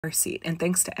seat, and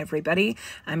thanks to everybody,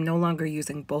 I'm no longer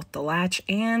using both the latch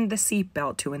and the seat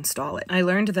belt to install it. I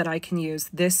learned that I can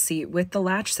use this seat with the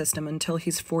latch system until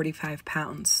he's 45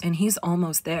 pounds, and he's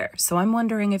almost there, so I'm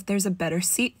wondering if there's a better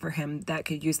seat for him that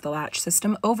could use the latch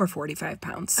system over 45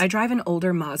 pounds. I drive an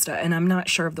older Mazda, and I'm not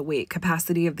sure of the weight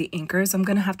capacity of the anchors. I'm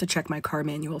gonna have to check my car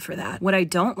manual for that. What I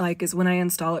don't like is when I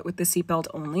install it with the seat belt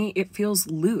only, it feels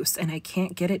loose, and I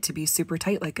can't get it to be super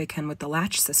tight like I can with the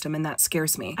latch system, and that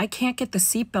scares me. I can't get the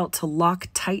seat belt to lock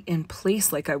tight in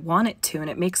place like I want it to, and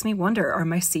it makes me wonder, are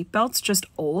my seat belts just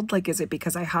old? Like, is it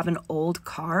because I have an old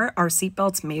car? Are seat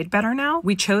belts made better now?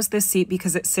 We chose this seat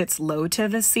because it sits low to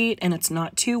the seat and it's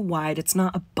not too wide. It's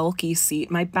not a bulky seat.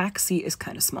 My back seat is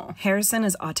kind of small. Harrison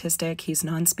is autistic, he's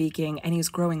non-speaking, and he's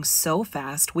growing so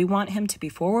fast. We want him to be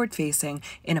forward-facing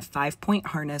in a 5-point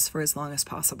harness for as long as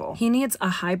possible. He needs a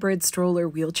hybrid stroller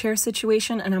wheelchair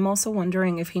situation, and I'm also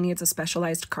wondering if he needs a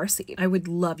specialized car seat. I would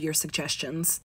love your suggestions.